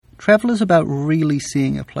Travel is about really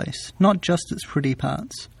seeing a place, not just its pretty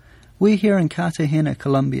parts. We're here in Cartagena,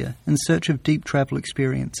 Colombia, in search of deep travel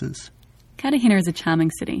experiences. Cartagena is a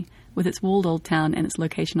charming city, with its walled old town and its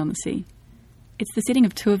location on the sea. It's the setting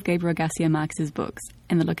of two of Gabriel Garcia Marquez's books,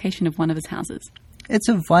 and the location of one of his houses. It's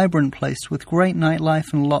a vibrant place with great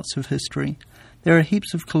nightlife and lots of history. There are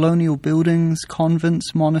heaps of colonial buildings,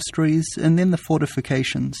 convents, monasteries, and then the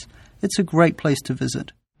fortifications. It's a great place to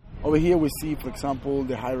visit. Over here we see, for example,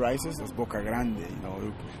 the high-rises. That's Boca Grande.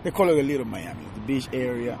 They call it the Little Miami, the beach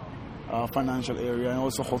area, financial area, and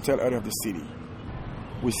also hotel area of the city.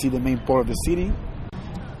 We see the main part of the city.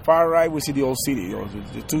 Far right, we see the old city.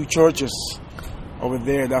 The two churches over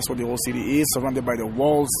there, that's what the old city is, surrounded by the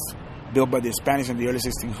walls built by the Spanish in the early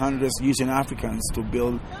 1600s, using Africans to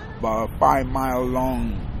build about a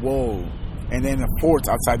 5-mile-long wall, and then a fort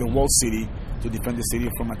outside the walled city to defend the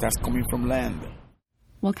city from attacks coming from land.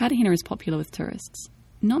 While Cartagena is popular with tourists,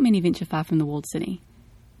 not many venture far from the walled city.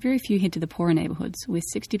 Very few head to the poorer neighbourhoods, where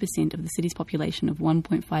 60% of the city's population of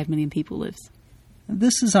 1.5 million people lives.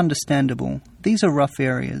 This is understandable. These are rough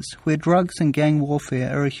areas, where drugs and gang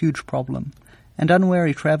warfare are a huge problem, and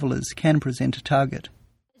unwary travellers can present a target.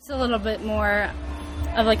 It's a little bit more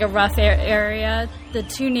of like a rough area. The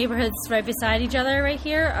two neighborhoods right beside each other right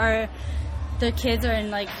here the kids are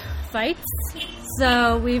in like fights.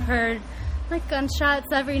 So we've heard like gunshots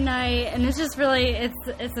every night, and it's just really,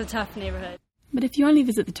 it's a tough neighborhood. But if you only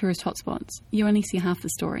visit the tourist hotspots, you only see half the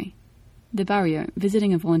story. The Barrio,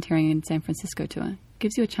 visiting and volunteering in San Francisco tour,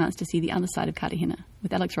 gives you a chance to see the other side of Cartagena,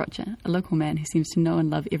 with Alex Rocha, a local man who seems to know and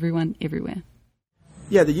love everyone everywhere.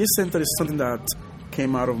 Yeah, the youth center is something that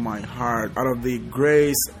came out of my heart, out of the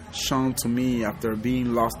grace shown to me after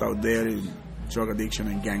being lost out there in drug addiction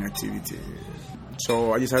and gang activity.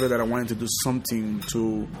 So I decided that I wanted to do something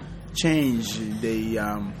to change the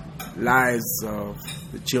lives of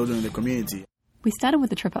the children in the community. We started with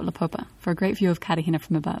a trip up La Popa for a great view of Cartagena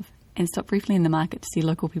from above, and stopped briefly in the market to see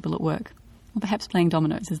local people at work, or perhaps playing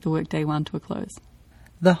dominoes as the workday wound to a close.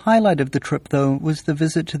 The highlight of the trip, though, was the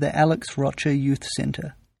visit to the Alex Rocha Youth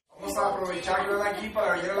Center.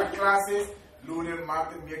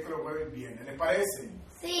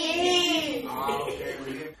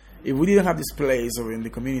 If we didn't have this place over in the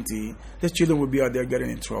community, the children would be out there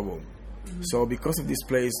getting in trouble. So because of this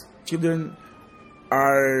place, children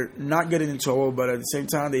are not getting in trouble, but at the same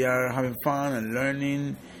time they are having fun and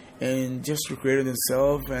learning and just recreating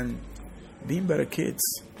themselves and being better kids.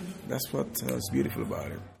 That's what is beautiful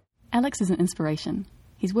about it. Alex is an inspiration.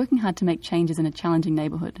 He's working hard to make changes in a challenging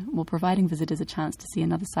neighbourhood while providing visitors a chance to see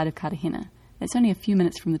another side of Cartagena that's only a few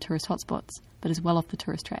minutes from the tourist hotspots, but is well off the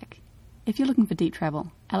tourist track. If you're looking for deep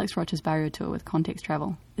travel, Alex Rocha's Barrio tour with Context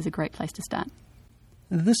Travel is a great place to start.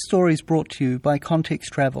 This story is brought to you by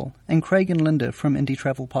Context Travel and Craig and Linda from Indie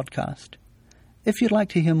Travel Podcast. If you'd like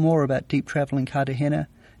to hear more about deep travel in Cartagena,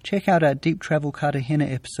 check out our Deep Travel Cartagena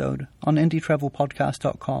episode on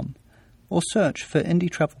indietravelpodcast.com or search for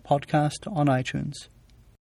Indie Travel Podcast on iTunes.